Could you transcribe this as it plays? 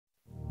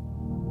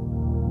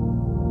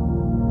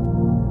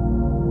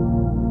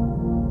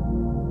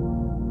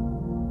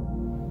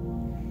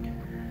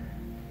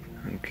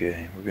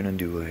we're gonna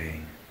do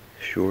a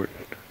short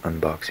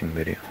unboxing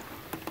video.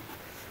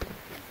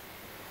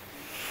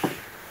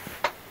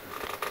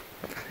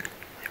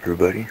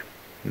 Everybody,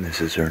 this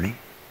is Ernie.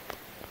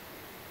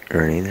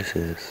 Ernie, this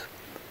is...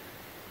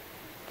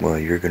 Well,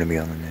 you're gonna be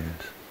on the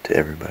news to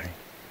everybody,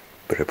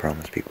 but I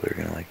promise people are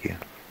gonna like you.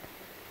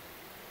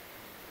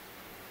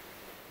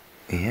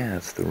 Yeah,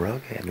 it's the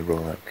rug I had to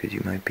roll up because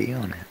you might be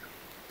on it.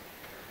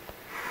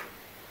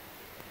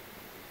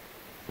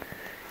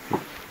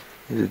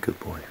 He's a good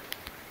boy.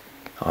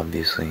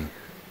 Obviously,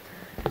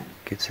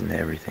 gets into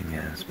everything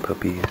as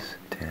puppies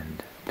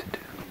tend to do.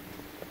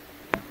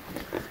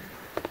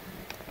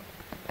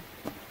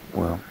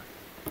 Well,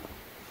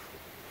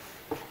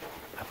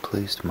 I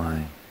placed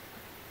my...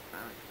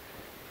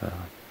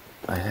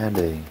 I had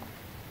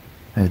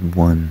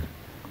one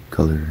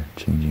color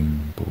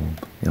changing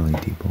bulb,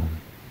 LED bulb.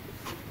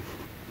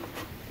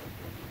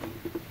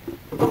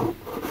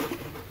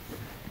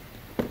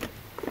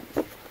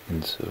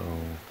 And so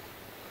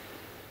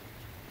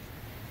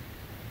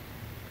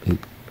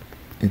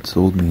it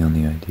sold me on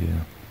the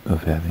idea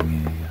of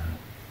having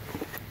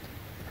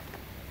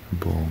a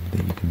bulb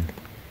that you can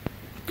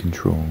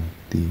control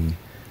the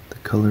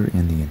color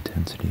and the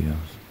intensity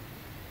of,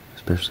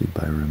 especially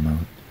by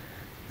remote.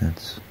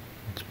 That's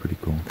pretty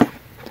cool.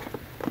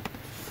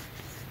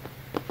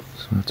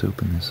 So let's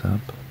open this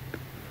up.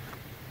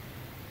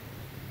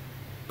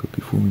 But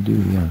before we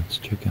do, yeah, let's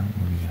check out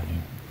what we got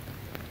here.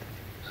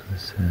 So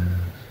this says,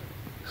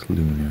 this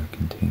luminaire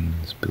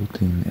contains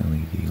built-in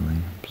LED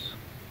lamps.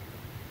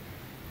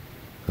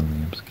 The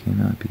lamps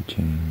cannot be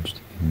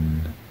changed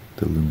in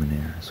the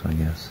luminaire, so I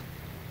guess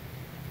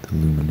the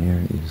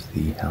luminaire is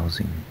the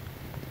housing.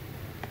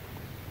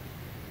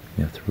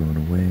 Yeah, throw it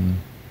away.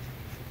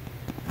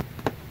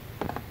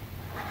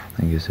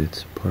 I guess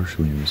it's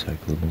partially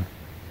recyclable.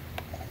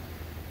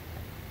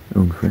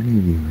 Oh, for any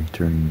of you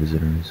returning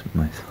visitors,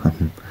 my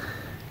thumb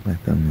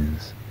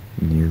is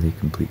nearly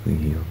completely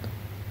healed.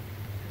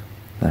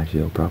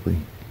 Actually, I'll probably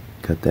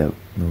cut that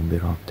little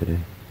bit off today.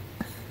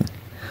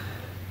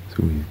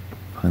 So we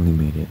finally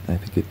made it. I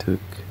think it took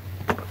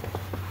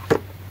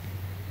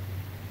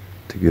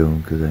to go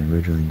because I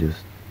originally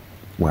just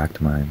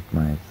whacked my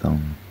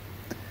thumb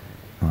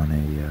on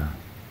a,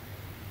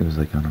 it was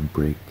like on a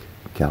brake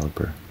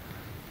caliper,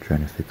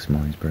 trying to fix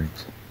Molly's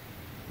brakes.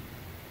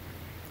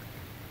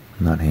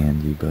 Not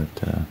handy, but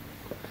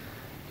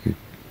you could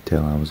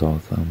tell I was all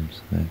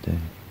thumbs that day.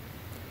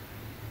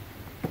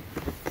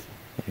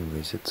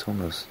 Anyways, it's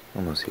almost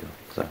healed,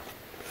 so.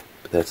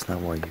 But that's not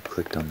why you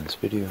clicked on this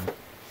video,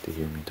 to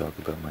hear me talk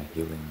about my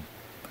healing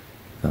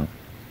thumb.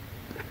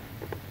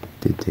 It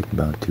did take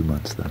about 2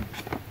 months though,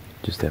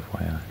 just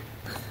FYI.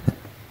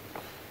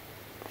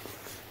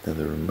 Now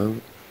the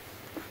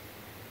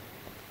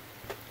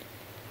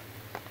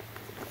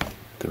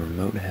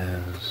remote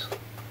has,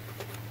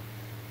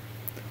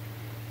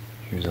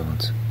 here's all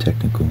its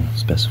technical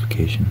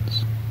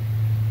specifications.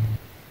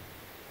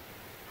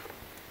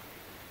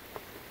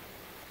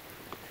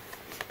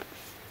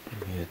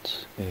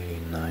 It's a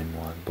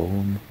 9-watt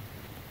bulb.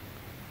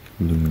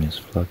 Luminous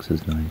flux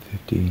is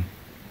 950.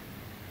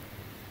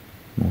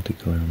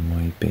 Multicolor and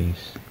white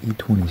base.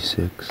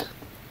 E26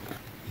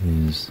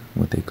 is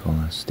what they call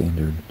a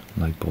standard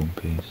light bulb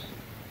base.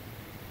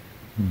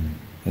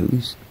 At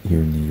least here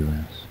in the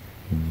US.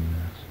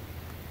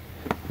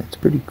 It's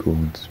pretty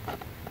cool. It's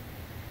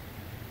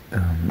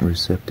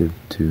receptive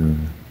to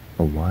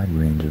a wide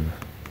range of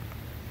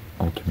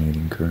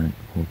alternating current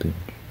voltage.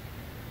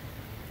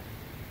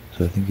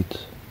 So I think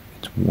it's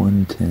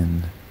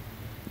 110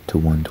 to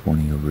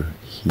 120 over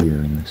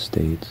here in the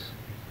States,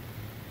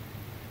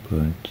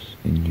 but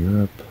in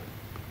Europe,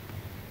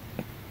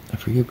 I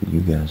forget what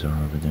you guys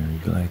are over there.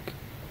 You're like,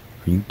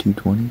 are you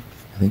 220?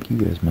 I think you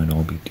guys might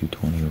all be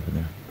 220 over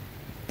there.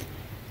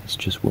 It's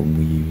just what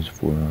we use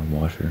for our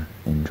washer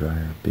and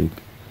dryer, big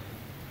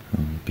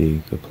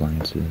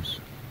appliances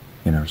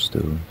in our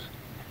stoves,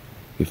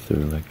 if they're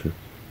electric.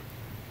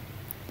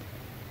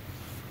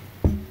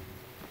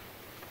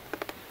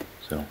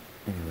 So,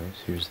 anyways,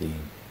 here's the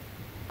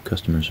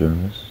customer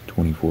service,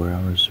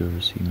 24-hour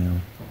service email.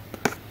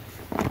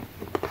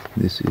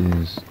 This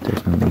is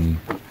definitely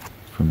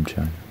from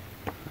China.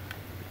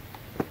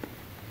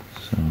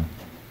 So,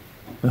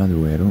 either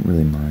way, I don't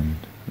really mind,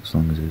 as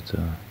long as it's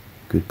a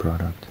good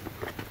product.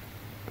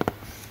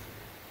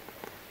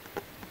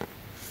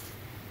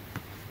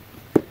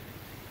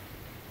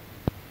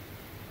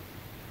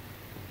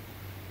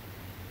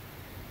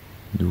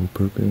 Dual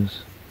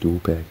purpose, dual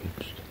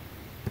packaged.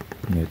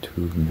 We got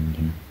 2 of them in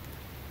here.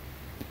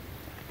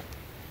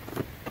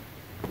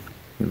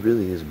 It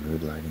really is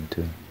mood lighting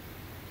too.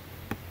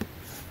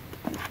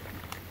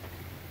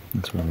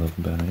 That's what I love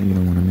about it. You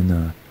know, when I'm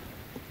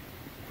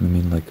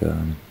in like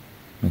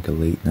a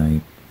late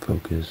night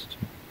focused,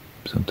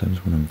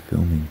 sometimes when I'm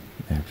filming,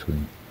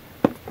 actually,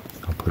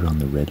 I'll put on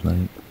the red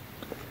light.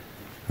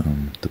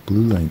 The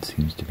blue light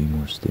seems to be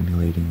more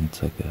stimulating.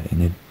 It's like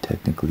and it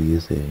technically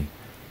is a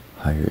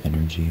higher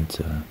energy. It's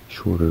a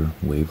shorter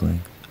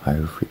wavelength,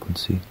 higher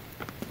frequency.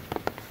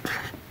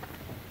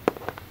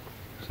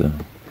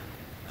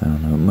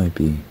 might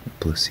be a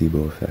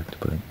placebo effect,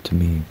 but to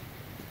me,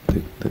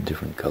 the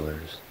different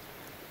colors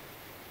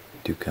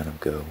do kind of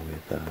go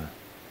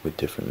with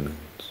different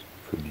moods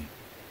for me.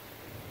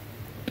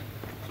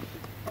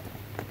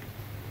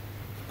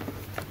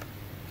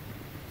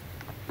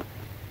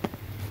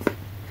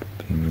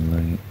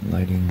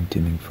 Lighting,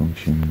 dimming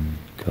function,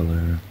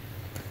 color,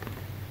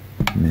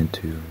 meant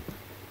to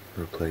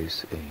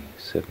replace a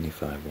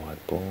 75 watt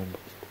bulb.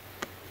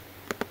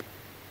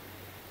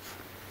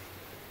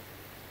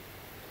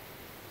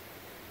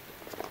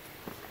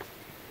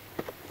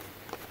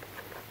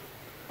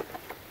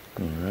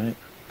 Alright,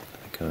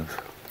 I think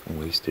I've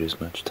wasted as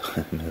much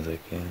time as I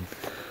can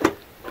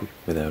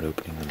without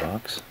opening the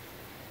box.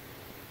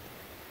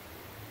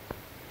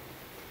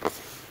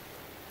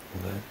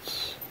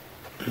 Let's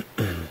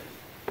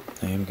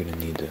I am going to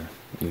need to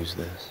use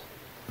this.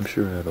 I'm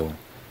sure it'll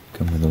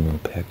come with a little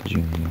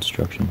packaging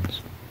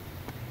instructions.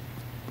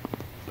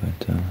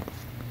 But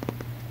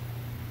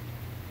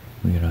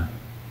we got a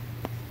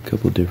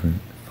couple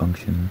different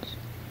functions.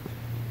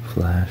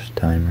 Flash,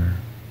 timer,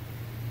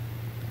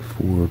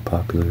 4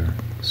 popular,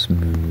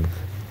 smooth.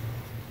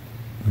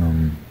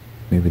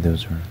 Maybe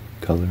those are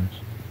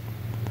colors.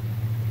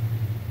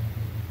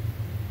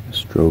 A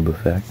strobe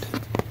effect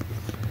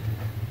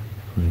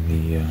for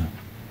the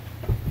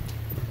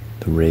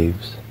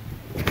raves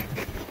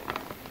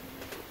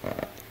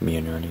me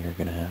and Ernie are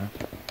gonna have.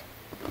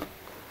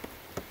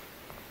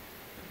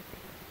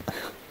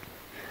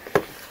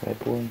 That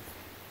boy.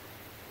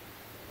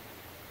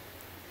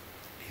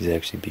 He's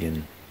actually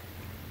being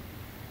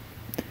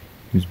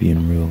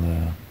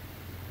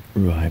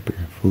real hyper,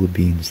 full of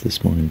beans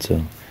this morning,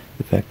 so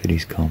the fact that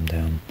he's calmed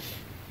down,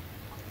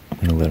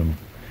 I'm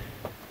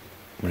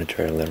gonna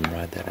try to let him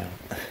ride that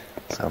out.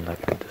 So I'm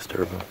not gonna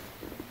disturb him.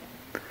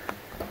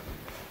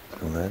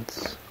 So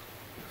let's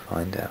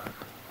find out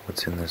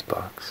what's in this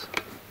box.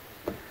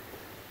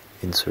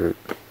 Insert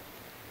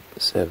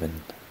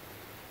 7.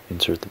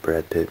 Insert the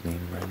Brad Pitt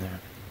meme right there.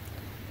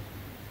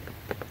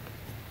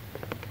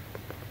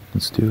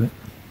 Let's do it.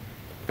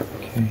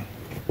 Okay.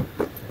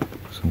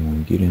 So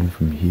we'll get in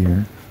from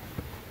here.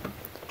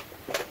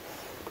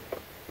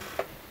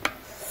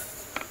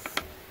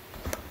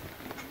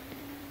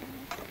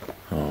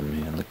 Oh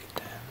man, look at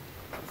that.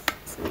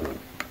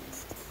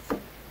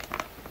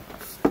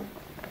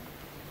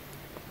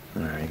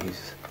 Alright,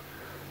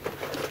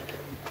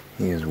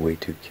 he is way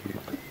too cute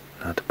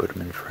not to put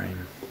him in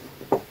frame.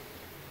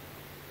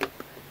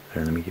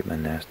 There, let me get my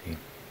nasty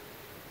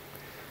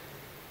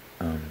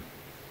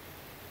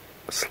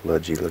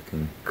sludgy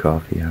looking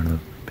coffee out of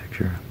the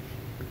picture.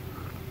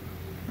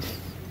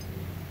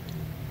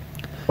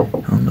 I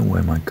don't know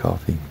why my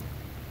coffee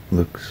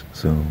looks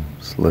so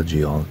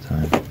sludgy all the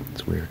time.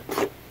 It's weird.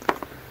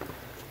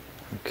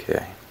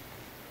 Okay,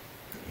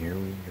 here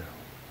we go.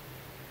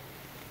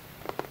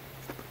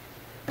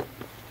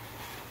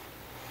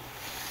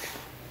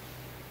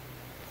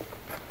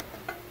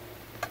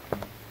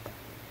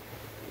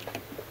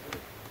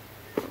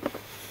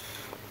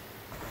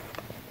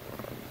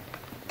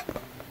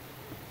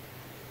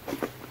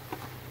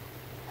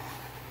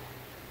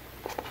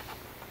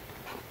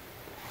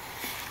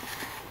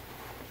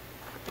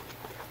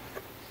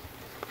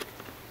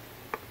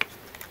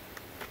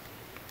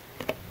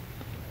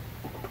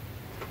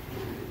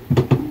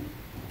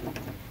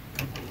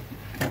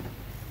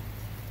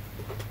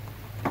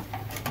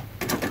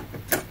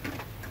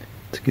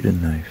 Get a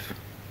knife.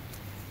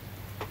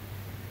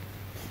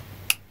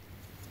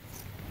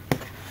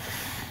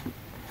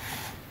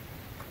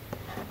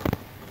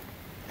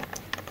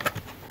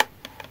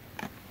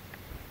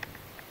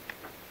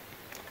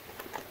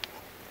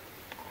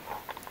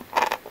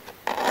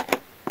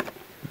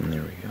 And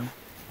there we go.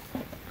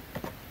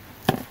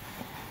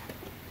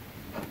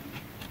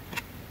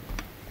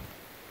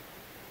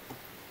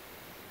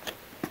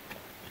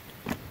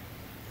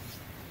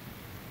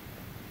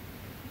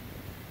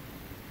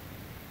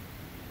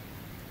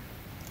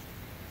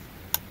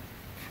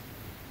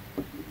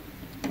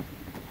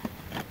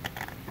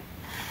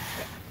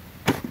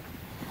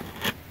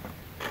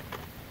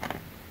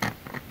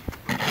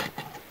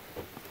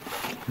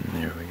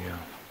 There we go.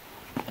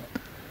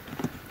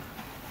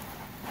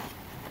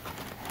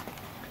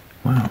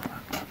 Wow.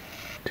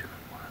 2 and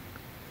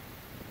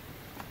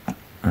 1.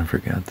 I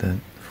forgot that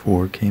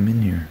 4 came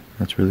in here.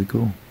 That's really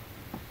cool.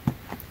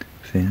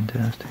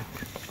 Fantastic.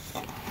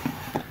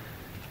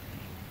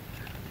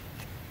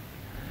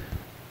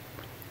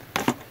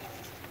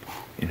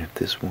 And if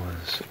this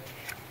was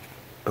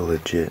a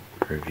legit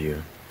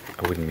review,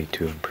 I wouldn't be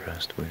too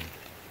impressed with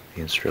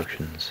the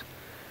instructions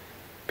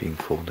being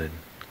folded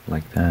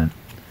like that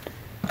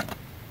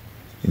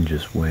and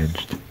just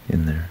wedged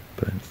in there,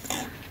 but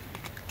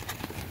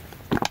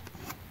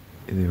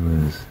it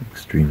was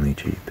extremely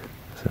cheap,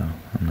 so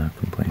I'm not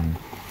complaining.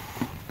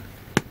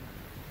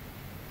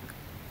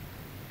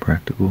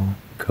 Practical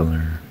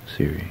Color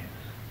Series.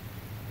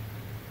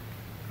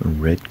 A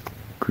red,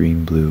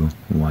 green, blue,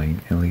 white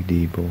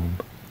LED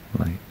bulb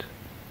light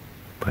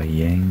by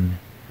Yang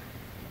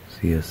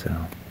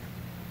CSL.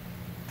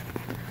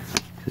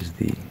 This is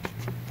the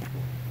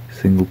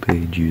single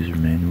page user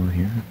manual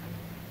here.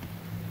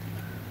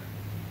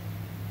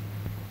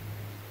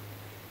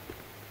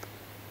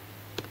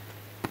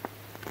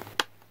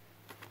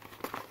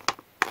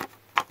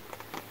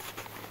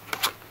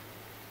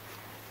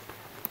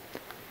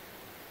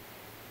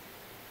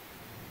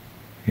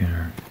 Got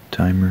our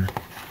timer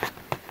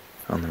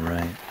on the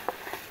right,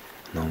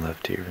 on the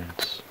left here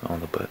it's all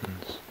the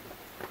buttons.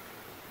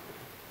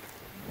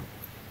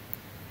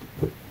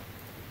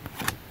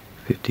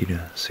 50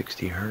 to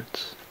 60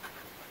 hertz.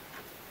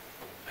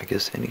 I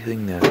guess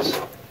anything that's...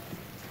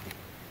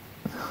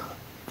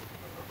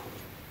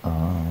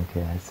 Oh,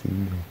 okay, I see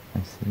you.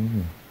 I see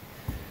you.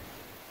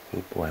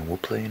 Oh boy, we'll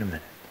play in a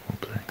minute. We'll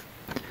play.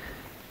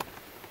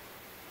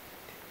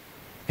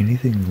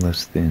 Anything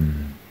less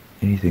than...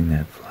 anything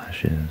that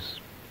flashes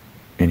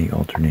any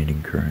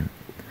alternating current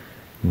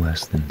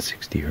less than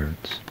 60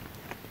 hertz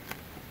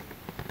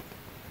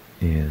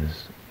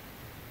is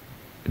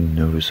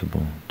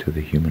noticeable to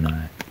the human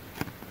eye.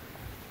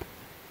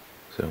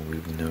 So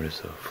we've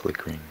noticed a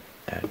flickering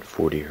at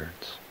 40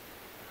 hertz,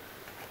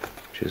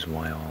 which is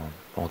why all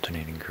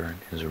alternating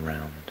current is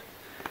around.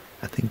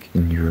 I think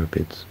in Europe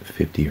it's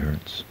 50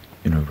 hertz,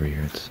 and over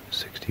here it's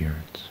 60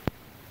 hertz.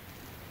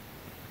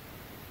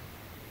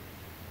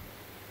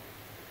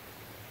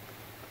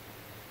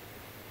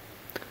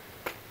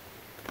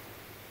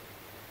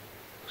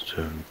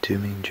 So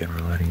dimming,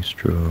 general lighting,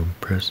 strobe,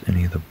 press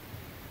any of the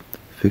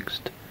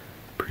fixed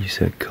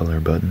preset color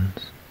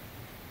buttons.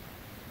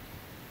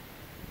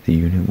 The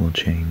unit will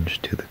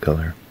change to the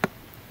color.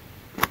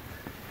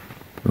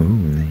 Ooh,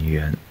 and then you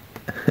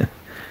got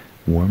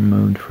warm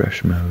mode,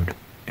 fresh mode,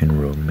 and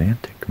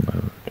romantic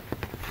mode.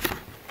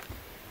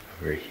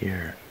 Over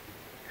here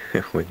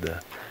with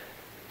the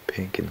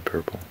pink and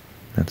purple.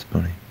 That's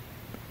funny.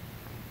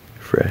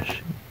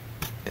 Fresh,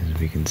 as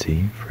we can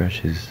see,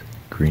 fresh is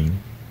green.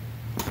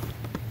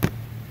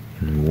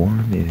 And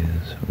warm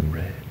is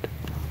red.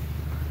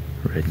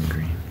 Red and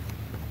green.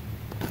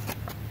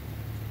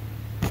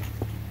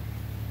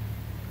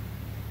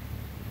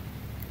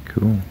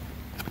 Cool.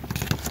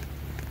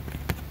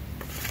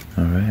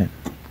 Alright,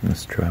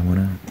 let's try one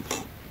out.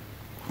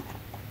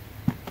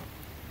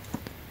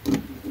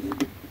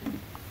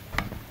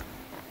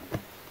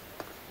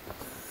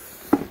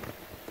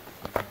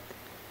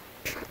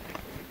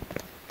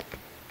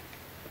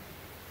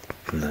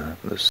 No,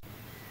 this.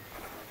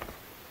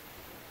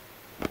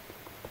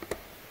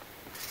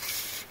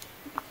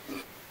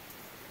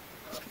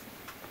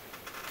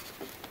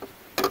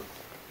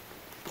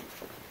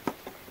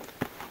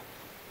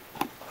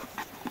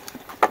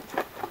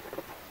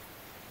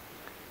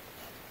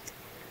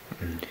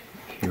 And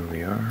here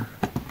we are.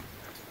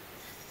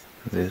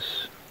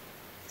 This.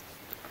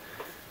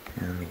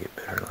 And let me get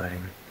better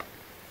lighting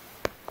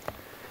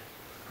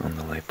on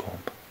the light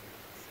bulb.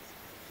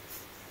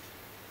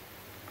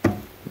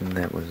 And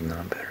that was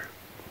not better.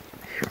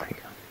 Here we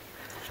go.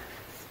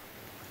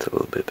 It's a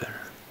little bit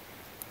better.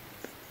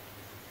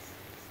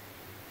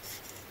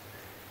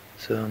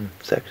 So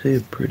it's actually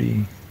a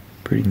pretty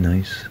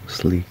nice,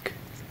 sleek,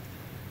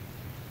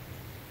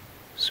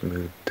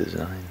 smooth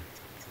design.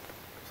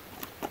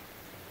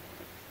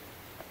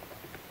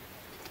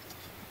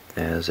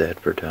 As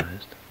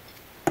advertised.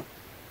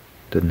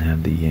 Doesn't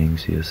have the Yang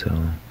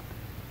CSL.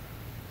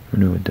 Or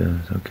no, it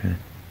does. Okay.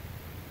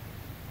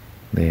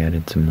 They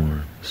added some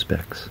more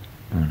specs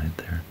on it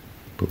there,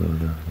 below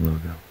the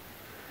logo.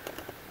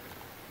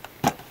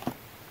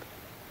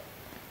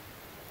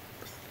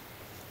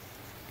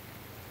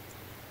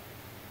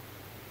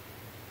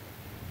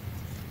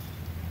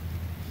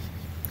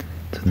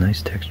 It's a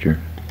nice texture.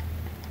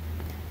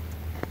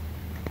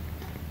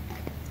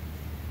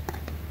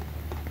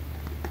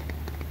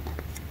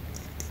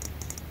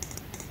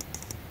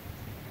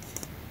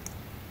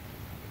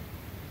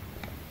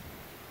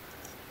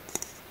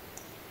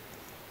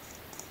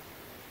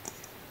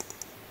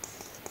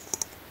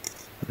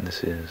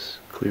 This is,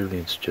 clearly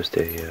it's just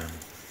a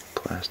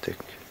plastic,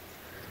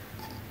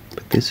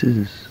 but this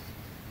is,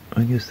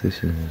 I guess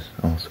this is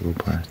also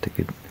plastic.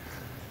 It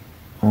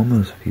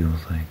almost feels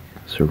like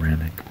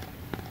ceramic,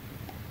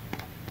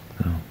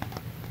 though.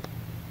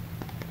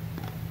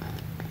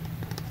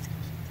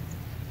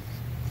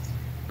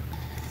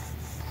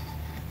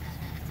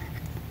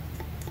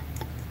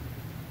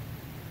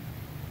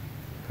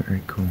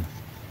 Very cool.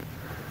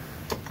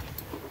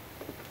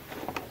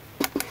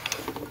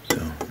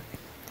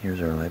 Here's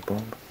our light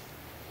bulb.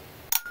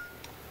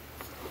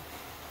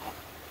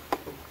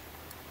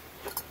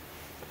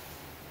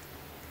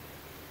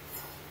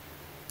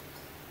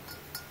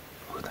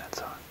 Oh, that's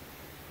hot.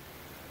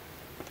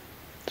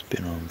 It's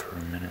been on for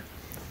a minute.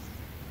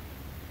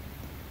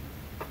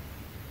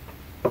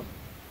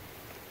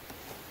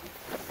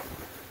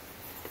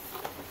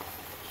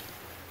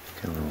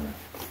 Got a little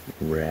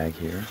rag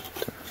here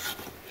to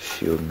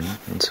shield me,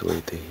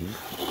 insulate the heat.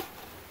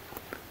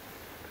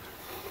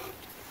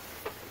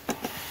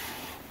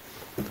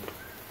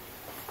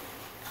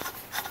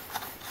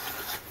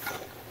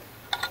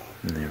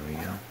 And there we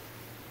go.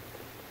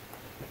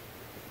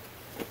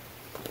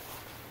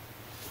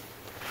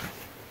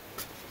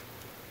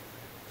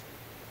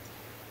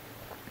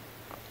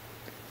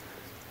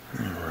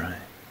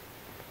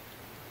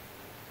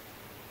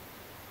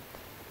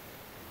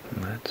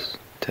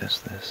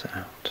 test this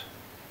out.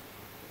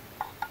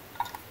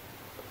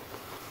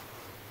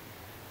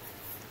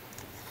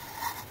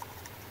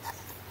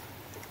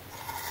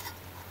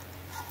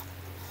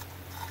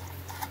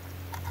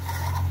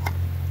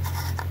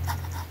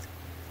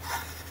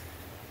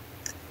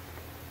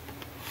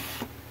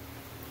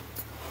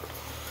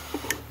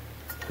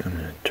 I'm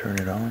going to turn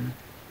it on.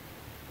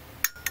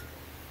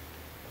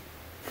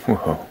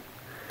 Whoa.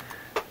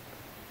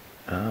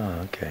 Oh,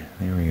 okay,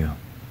 there we go.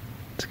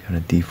 It's got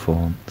a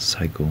default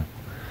cycle.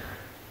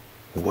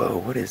 Whoa,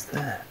 what is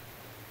that?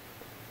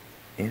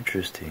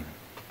 Interesting.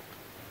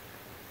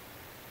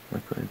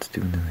 Look what it's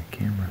doing to the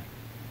camera.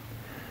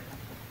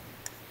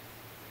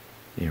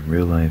 In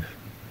real life,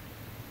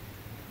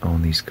 all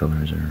these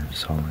colors are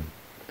solid.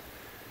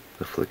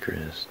 The flicker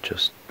is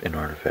just an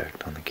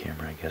artifact on the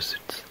camera. I guess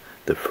it's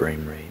the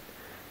frame rate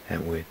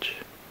at which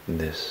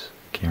this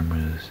camera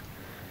is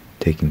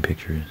taking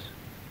pictures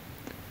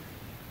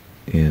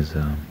is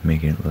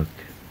making it look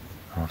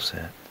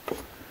offset.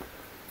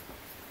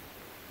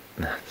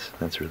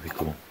 That's really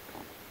cool.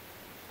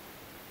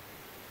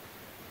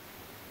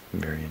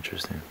 Very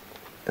interesting.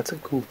 That's a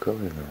cool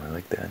color though. I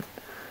like that.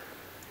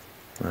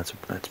 Well,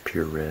 that's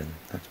pure red.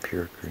 That's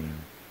pure green.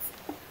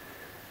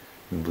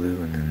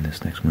 Blue, and then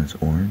this next one is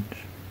orange.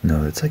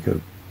 No, it's like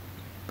a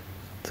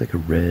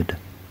red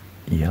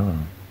yellow.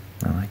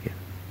 I like it.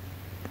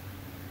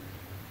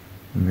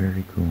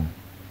 Very cool.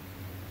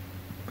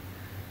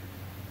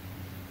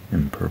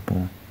 And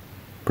purple.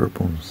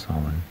 Purple is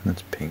solid.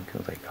 That's pink,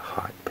 like a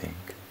hot pink.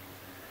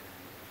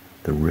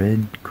 The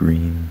red,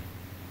 green,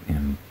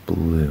 and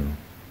blue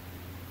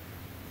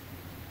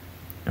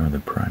are the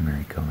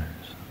primary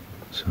colors.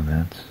 So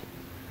that's,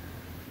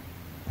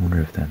 I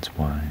wonder if that's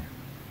why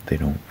they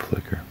don't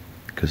flicker,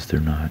 because they're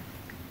not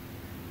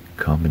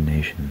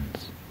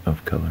combinations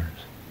of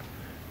colors.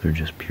 They're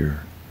just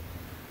pure,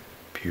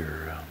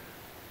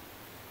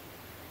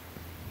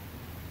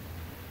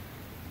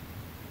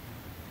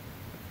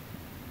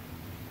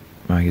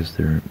 I guess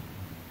they're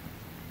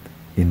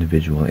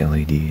individual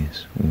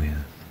LEDs with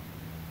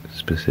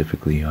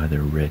specifically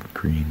either red,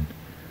 green,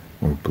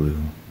 or blue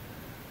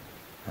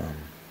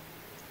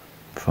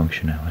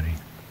functionality.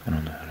 I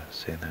don't know how to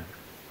say that.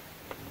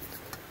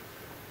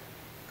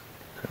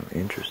 So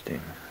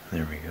interesting.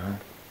 There we go.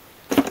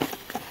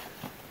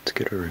 Let's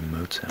get our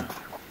remotes out.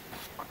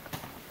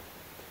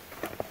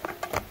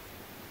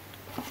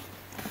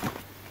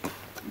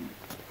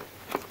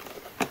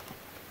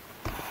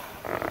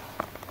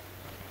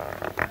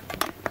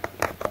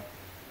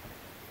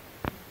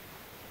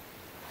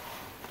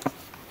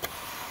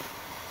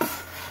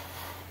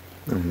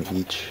 And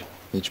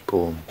each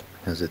bulb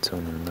has its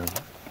own remote.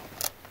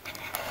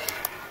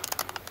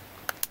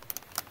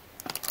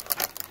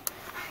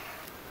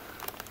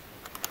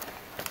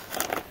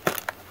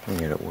 They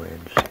got it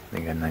wedged.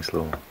 They got a nice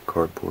little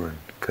cardboard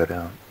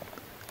cutout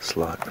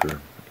slot for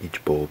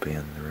each bulb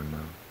and the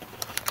remote.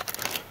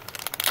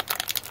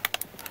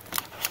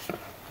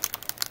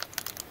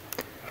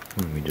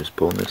 And we just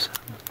pull this out.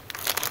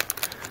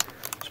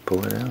 Just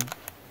pull it out.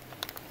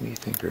 What do you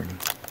think, Ernie?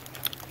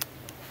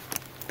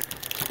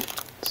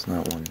 It's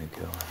not one to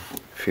go. I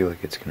feel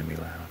like it's going to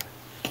be loud.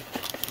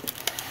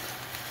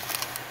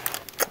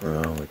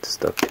 Oh, it's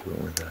stuck to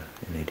it with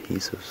an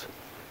adhesive.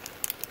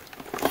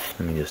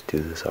 Let me just do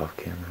this off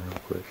camera real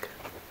quick.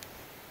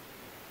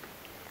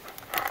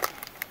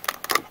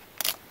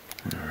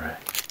 Alright.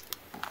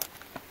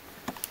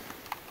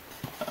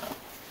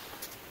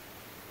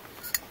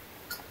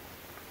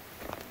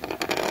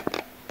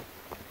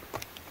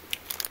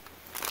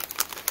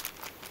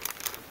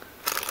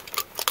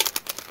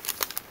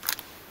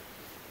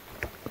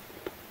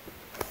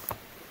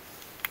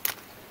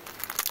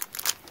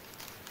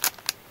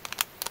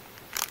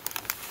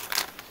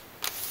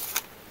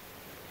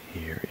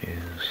 Here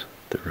is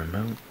the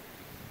remote.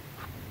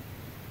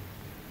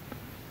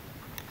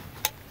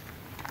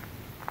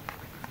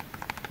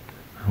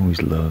 I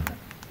always love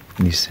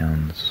these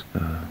sounds.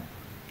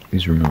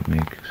 These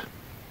remotes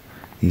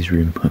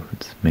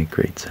make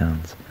great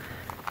sounds.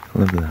 I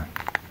love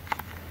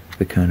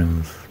the kind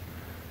of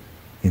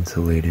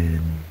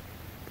insulated,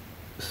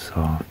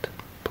 soft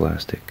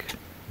plastic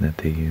that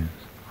they use.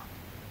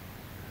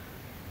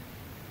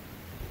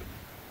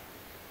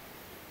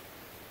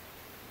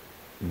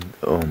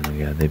 Oh my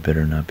god, they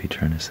better not be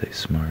trying to say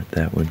smart.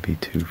 That would be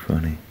too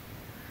funny.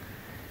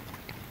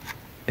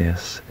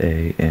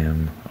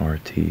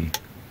 S-A-M-R-T.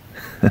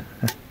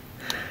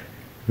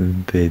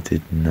 They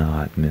did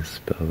not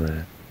misspell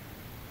that.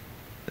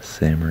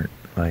 Samert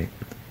light.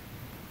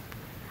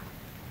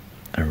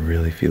 I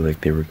really feel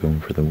like they were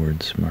going for the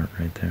word smart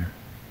right there.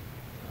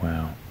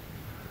 Wow.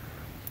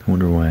 I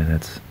wonder why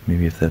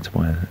maybe if that's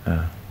why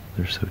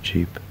they're so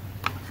cheap.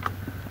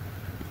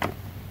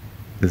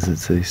 Does it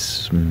say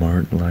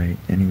smart light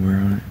anywhere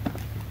on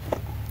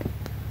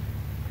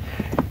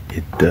it?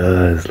 It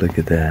does, look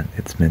at that.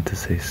 It's meant to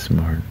say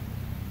smart.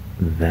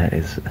 That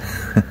is...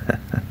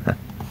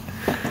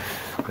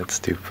 That's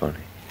too funny.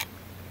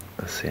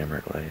 A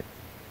Samert light.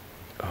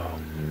 Oh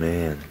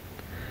man.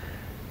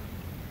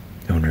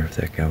 Oh wonder if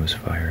that guy was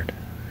fired.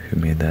 Who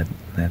made that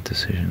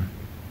decision?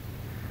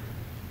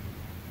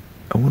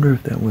 I wonder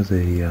if that was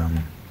a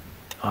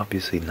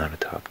obviously not a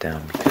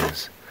top-down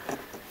because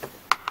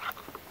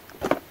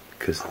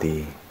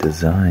the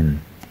design.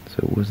 So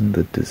it wasn't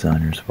the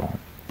designer's fault.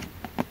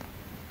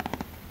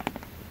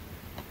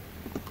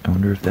 I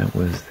wonder if that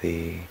was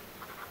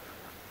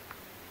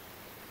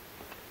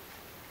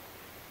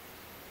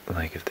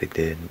like if they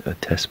did a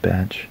test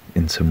batch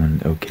and someone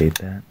okayed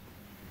that,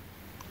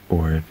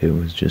 or if it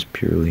was just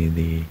purely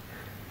the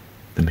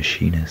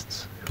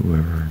machinists,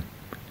 whoever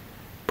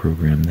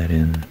programmed that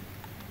in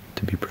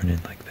to be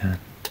printed like that.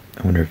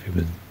 I wonder if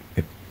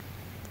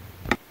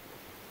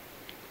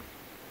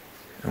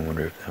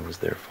that was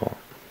their fault.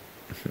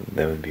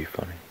 That would be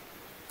funny.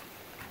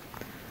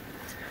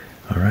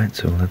 Alright,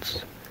 so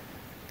let's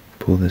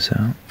pull this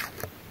out.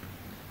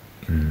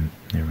 And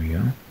there we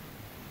go.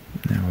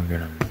 Now we're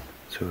gonna,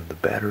 so the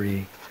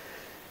battery,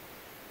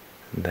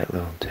 that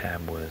little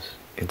tab was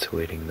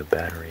insulating the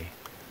battery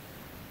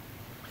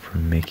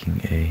from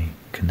making a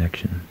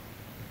connection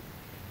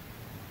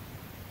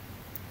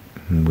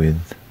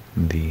with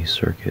the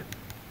circuit.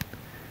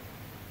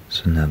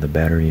 So now the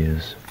battery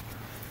is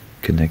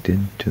connected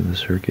to the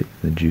circuit,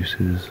 the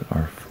juices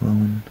are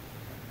flowing,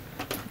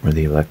 or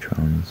the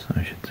electrons,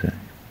 I should say.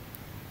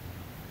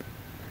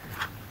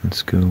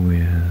 Let's go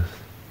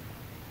with,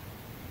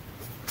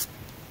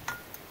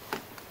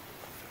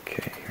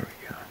 okay, here we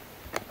go.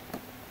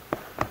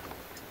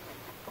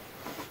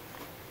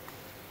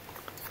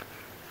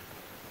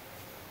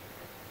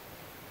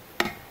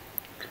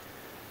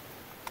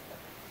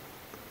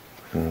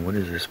 Well, what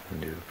does this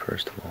one do,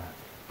 first of all?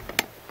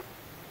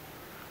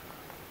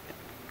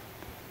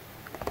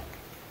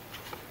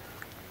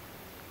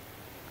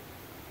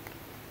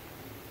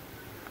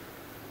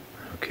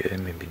 Okay,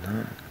 maybe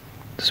not.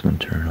 This one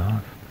turn it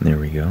off. There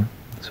we go.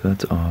 So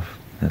that's off.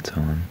 That's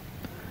on.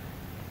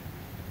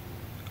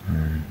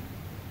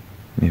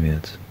 Maybe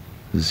that's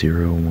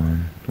 0,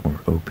 1,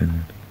 or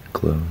open,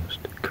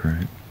 closed,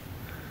 current.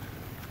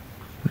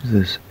 What does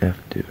this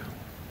F do?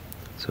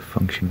 It's a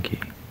function key.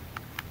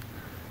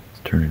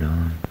 Let's turn it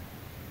on.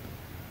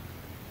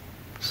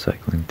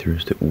 Cycling through.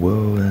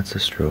 Whoa, that's a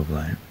strobe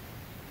light.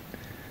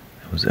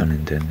 That was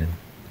unintended.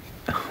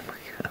 Oh my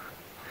god.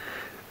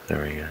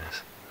 Sorry,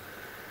 guys.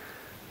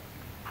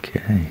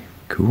 Okay,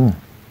 cool.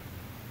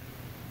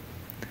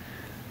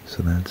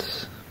 So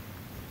that's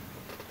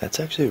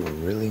actually a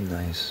really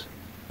nice,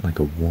 like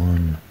a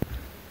warm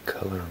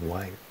color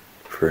white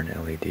for an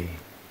LED.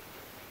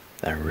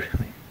 I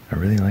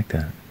really like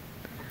that.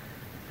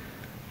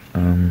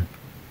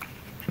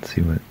 Let's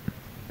see what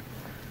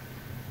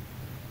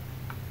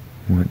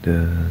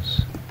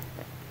does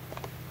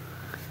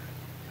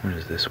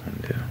this one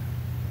do?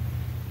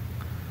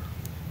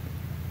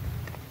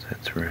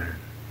 That's red.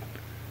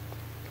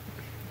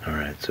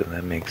 Alright, so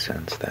that makes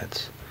sense.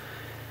 That's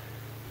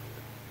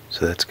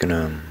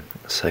gonna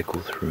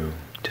cycle through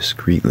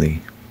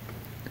discrete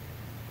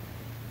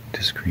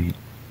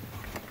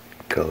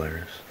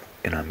colors,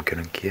 and I'm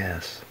gonna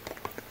guess,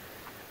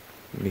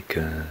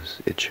 because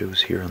it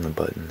shows here on the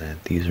button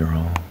that these are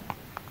all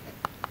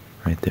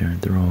right there,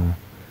 they're all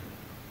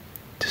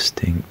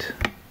distinct.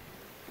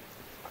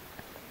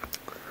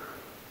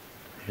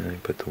 Here, let me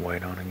put the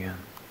white on again.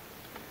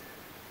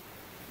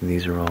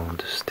 These are all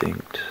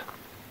distinct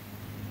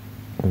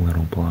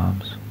little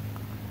blobs.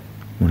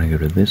 When I go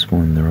to this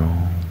one, they're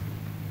all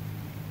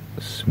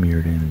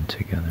smeared in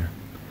together.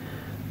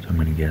 So I'm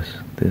going to guess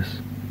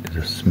this is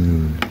a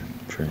smooth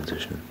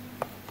transition.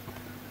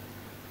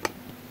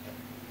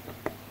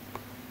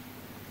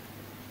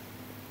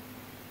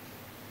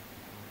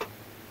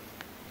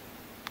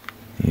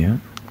 Yep,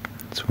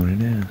 that's what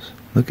it is.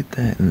 Look at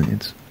that,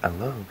 and I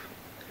love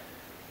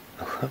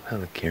how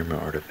the camera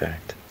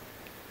artifact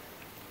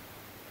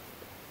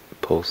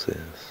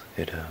pulses.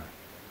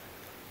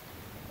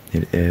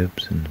 It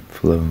ebbs and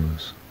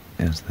flows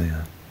as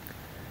the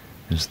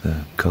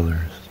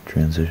colors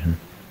transition.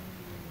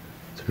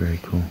 It's very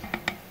cool.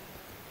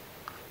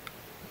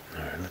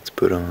 Alright, let's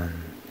put on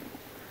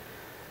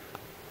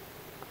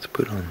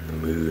the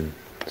mood.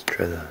 Let's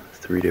try the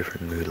 3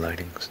 different mood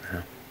lightings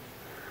now.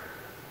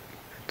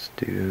 Let's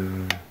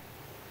do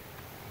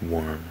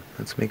warm.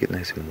 Let's make it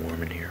nice and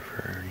warm in here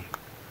for Ernie.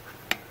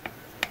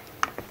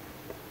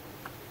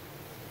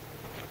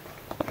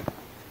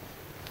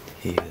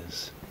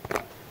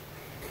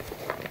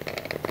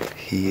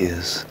 He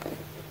is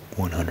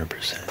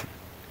 100%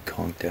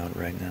 conked out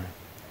right now.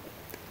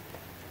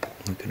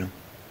 Look at him.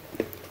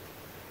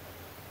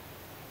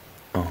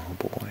 Oh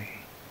boy.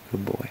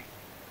 Good boy.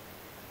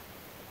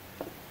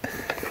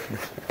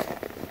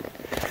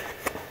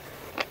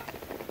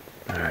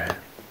 Alright.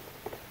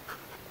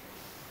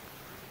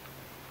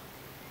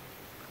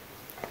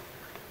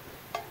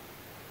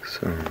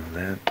 So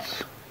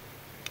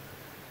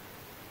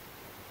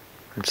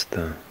that's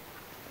the...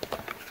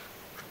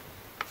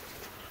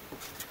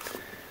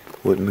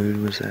 What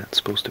mood was that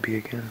supposed to be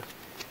again?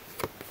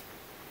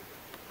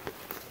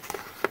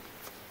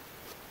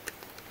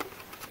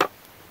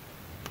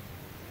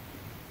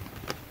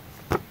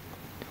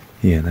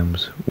 Yeah, that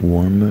was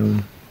warm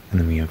mode, and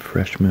then we have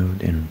fresh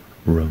mode and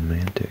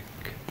romantic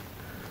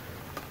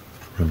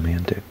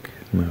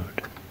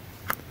mode.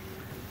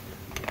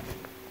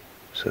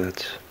 So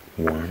that's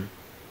warm.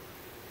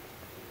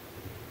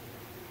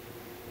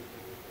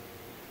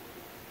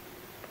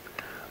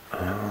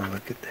 Oh,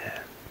 look at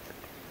that.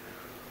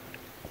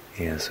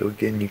 Yeah, so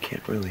again, you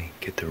can't really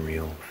get the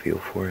real feel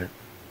for it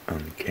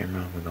on the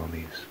camera with all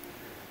these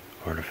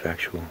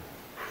artifactual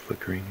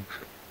flickerings.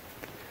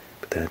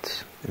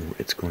 But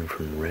it's going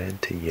from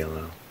red to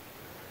yellow.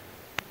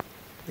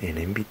 And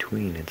in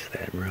between, it's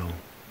that real,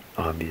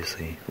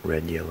 obviously,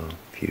 red-yellow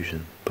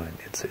fusion. But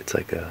it's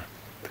like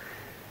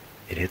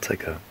it hits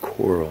like a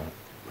coral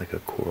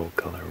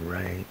color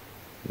right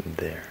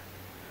there.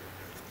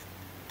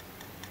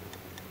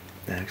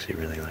 I actually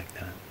really like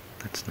that.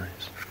 That's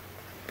nice.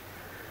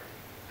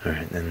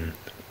 Alright, then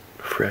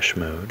fresh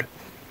mode.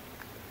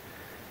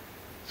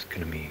 It's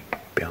going to be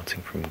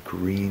bouncing from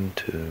green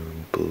to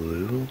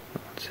blue, I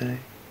would say.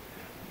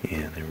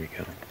 Yeah, there we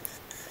go.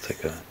 It's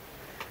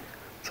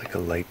like a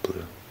light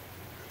blue.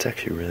 It's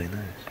actually really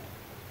nice.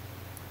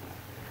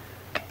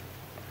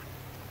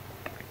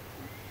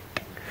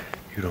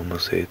 You'd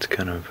almost say it's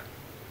kind of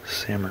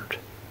simmered.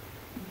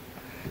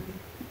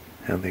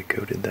 How they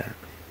coded that.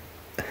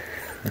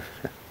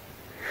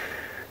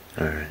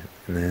 Alright,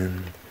 and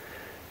then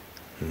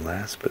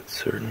last but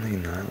certainly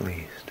not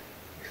least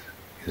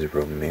is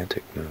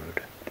romantic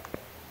mode.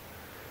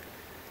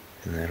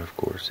 And that of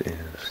course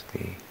is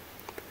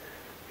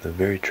the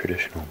very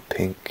traditional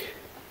pink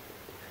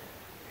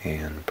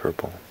and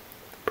purple.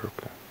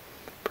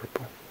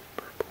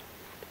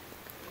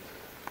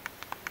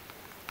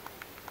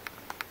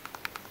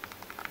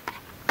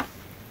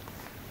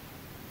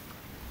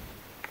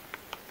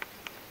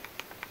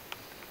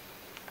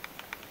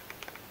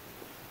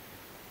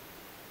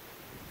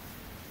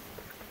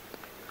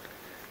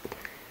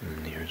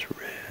 And here's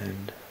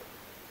red,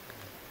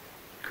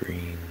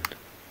 green,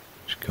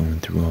 just going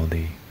through all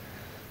the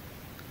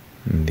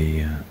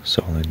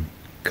solid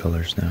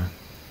colors now.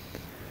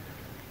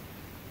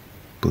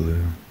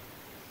 Blue.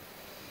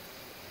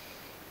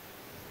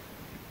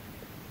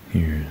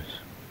 Here's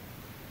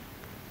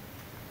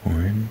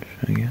orange,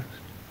 I guess.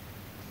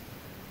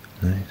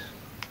 Nice.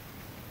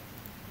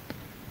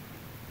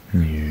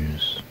 And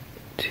here's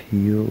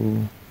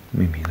teal,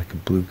 maybe like a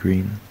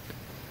blue-green.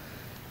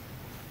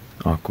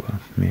 Aqua,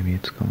 maybe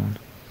it's called.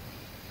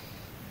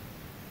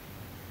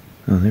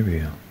 Oh, there we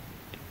go.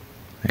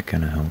 That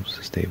kind of helps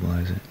to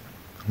stabilize it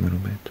a little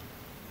bit.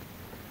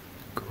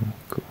 Cool.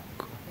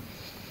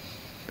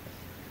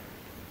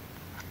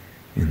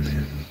 And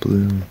then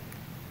blue.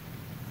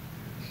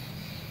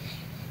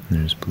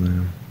 There's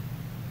blue.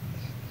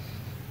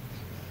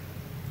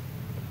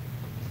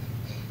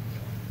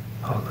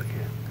 Oh, look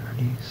at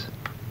Ernie's.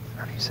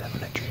 Ernie's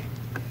having a dream.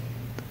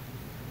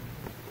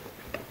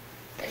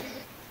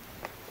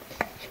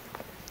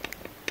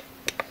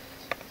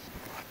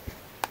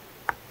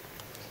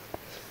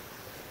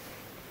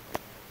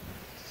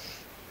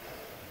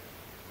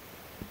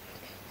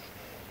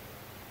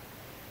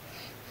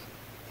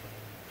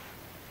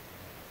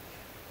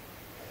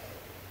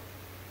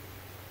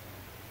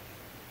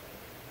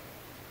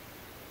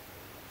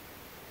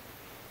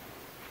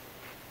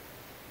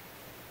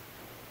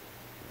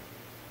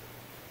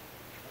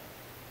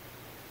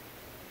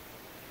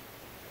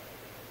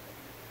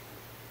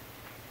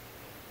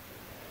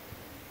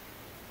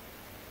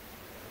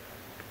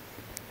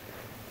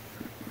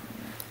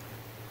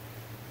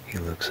 He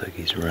looks like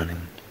he's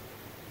running.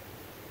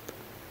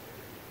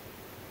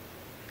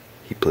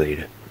 He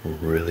played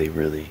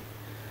really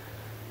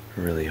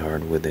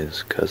hard with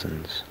his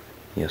cousins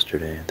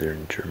yesterday. They're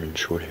German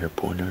short hair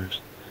pointers,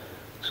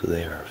 so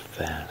they are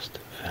fast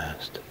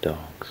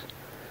dogs.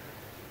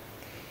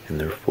 And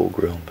they're full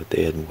grown, but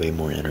they had way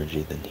more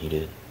energy than he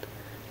did.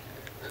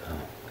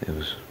 So it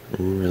was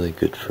really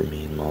good for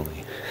me and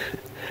Molly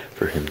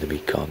for him to be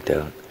conked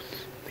out.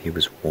 He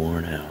was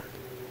worn out.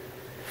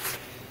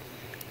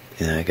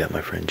 And I got my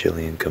friend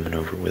Jillian coming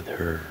over with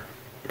her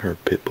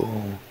pit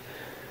bull.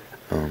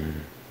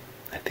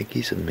 I think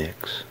he's a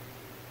mix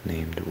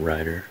named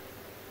Ryder.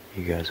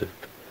 You guys have,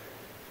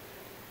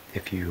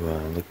 if you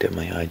looked at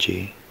my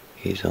IG,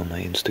 he's on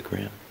my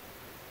Instagram.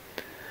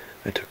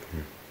 I took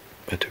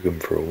him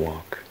for a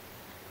walk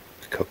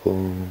a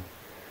couple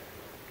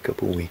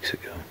weeks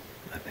ago,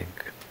 I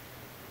think.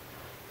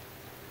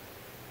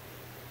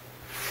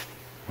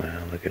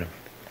 Wow, look at him.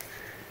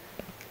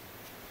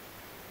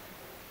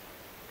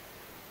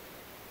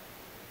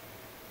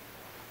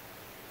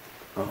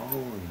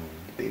 Oh,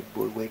 big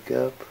boy, wake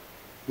up.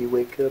 You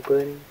wake up,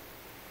 buddy?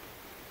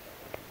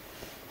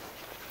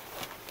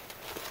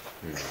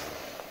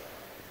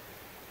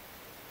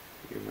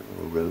 You're my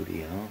little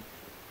roadie, huh?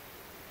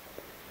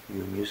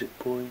 You a music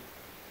boy?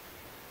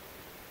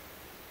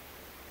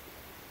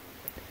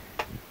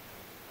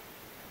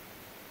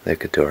 That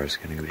guitar is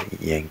gonna be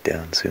yanked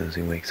down as soon as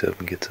he wakes up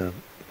and gets up.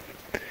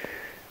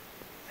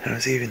 How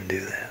does he even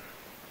do that?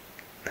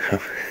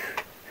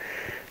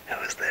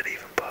 How is that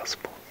even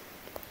possible?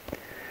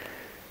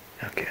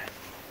 Okay.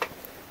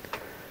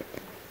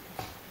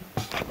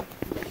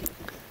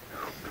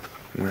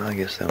 I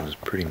guess that was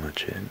pretty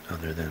much it,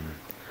 other than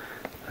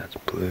that's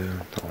blue,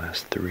 the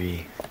last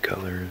three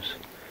colors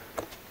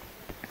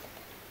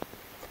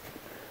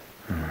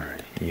are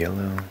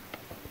yellow.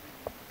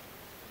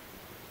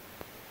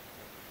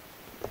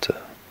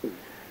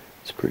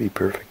 It's pretty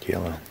perfect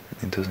yellow.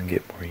 It doesn't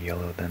get more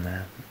yellow than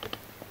that.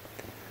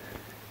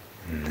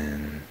 And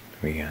then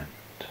we got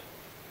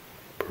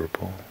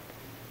purple,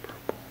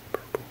 purple,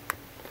 purple,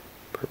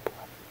 purple.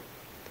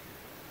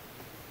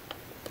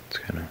 It's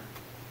kind of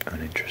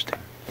uninteresting.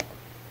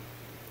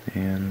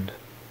 And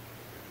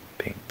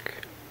pink.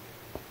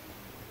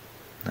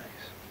 Nice.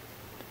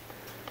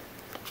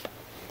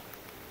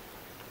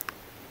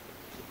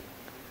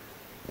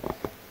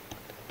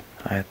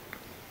 I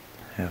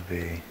have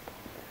an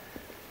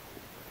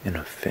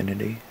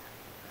affinity,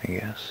 I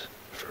guess,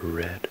 for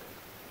red.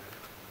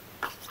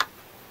 I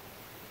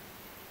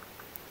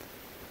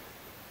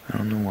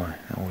don't know why,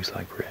 I always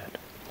like red.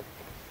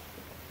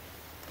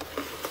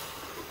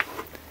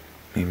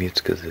 Maybe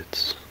it's because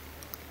it's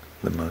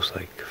the most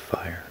like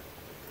fire.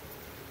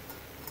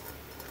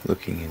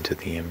 Looking into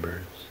the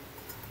embers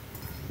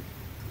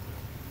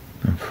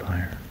of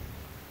fire.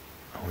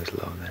 I always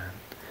love that.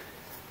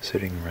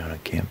 Sitting around a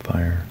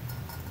campfire,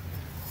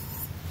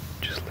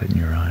 just letting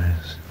your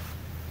eyes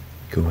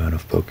go out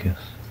of focus.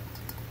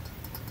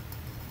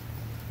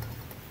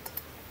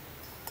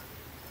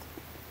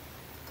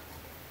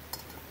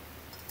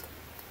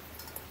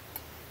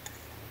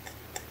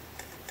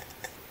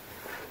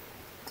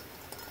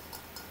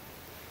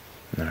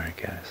 Alright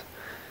guys,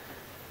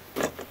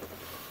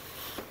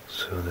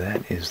 so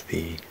that is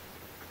the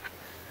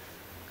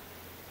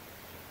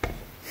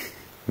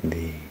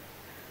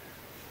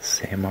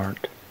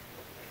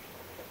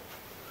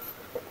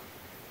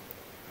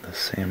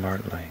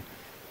Samart, light.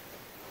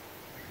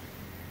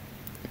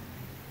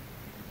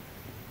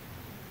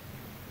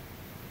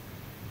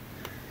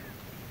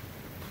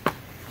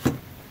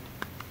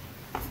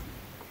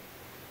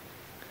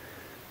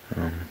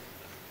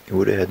 It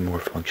would have had more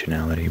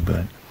functionality,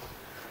 but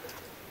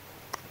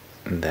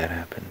that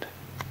happened.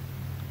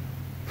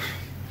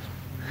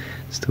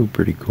 Still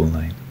pretty cool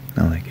light.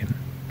 I like it.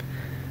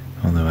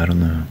 Although I don't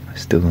know, I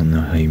still don't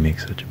know how you make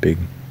such a big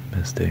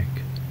mistake.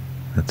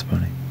 That's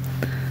funny.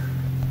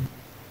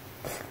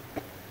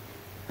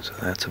 So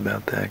that's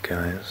about that,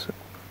 guys.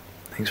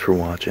 Thanks for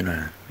watching.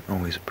 I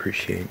always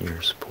appreciate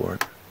your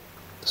support.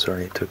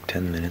 Sorry it took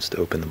 10 minutes to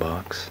open the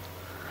box,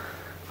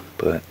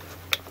 but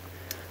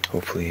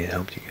hopefully it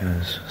helped you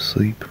guys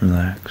sleep,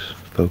 relax,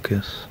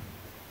 focus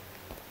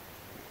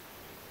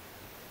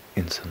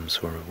in some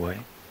sort of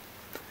way.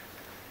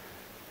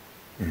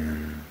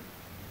 And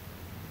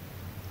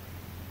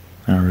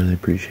I really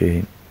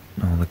appreciate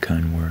all the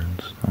kind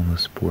words, all the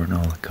support,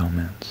 all the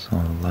comments,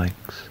 all the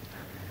likes,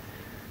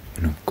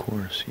 and of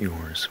course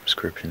your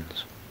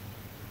subscriptions.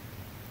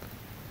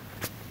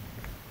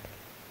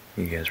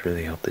 You guys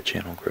really help the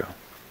channel grow.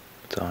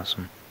 It's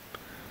awesome.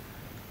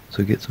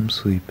 So get some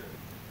sleep,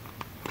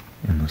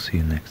 and we'll see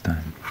you next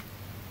time.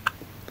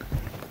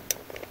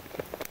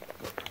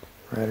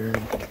 Right,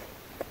 Ernie?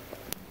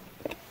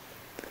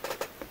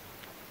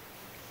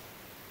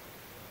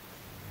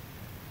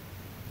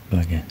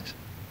 Bye, guys.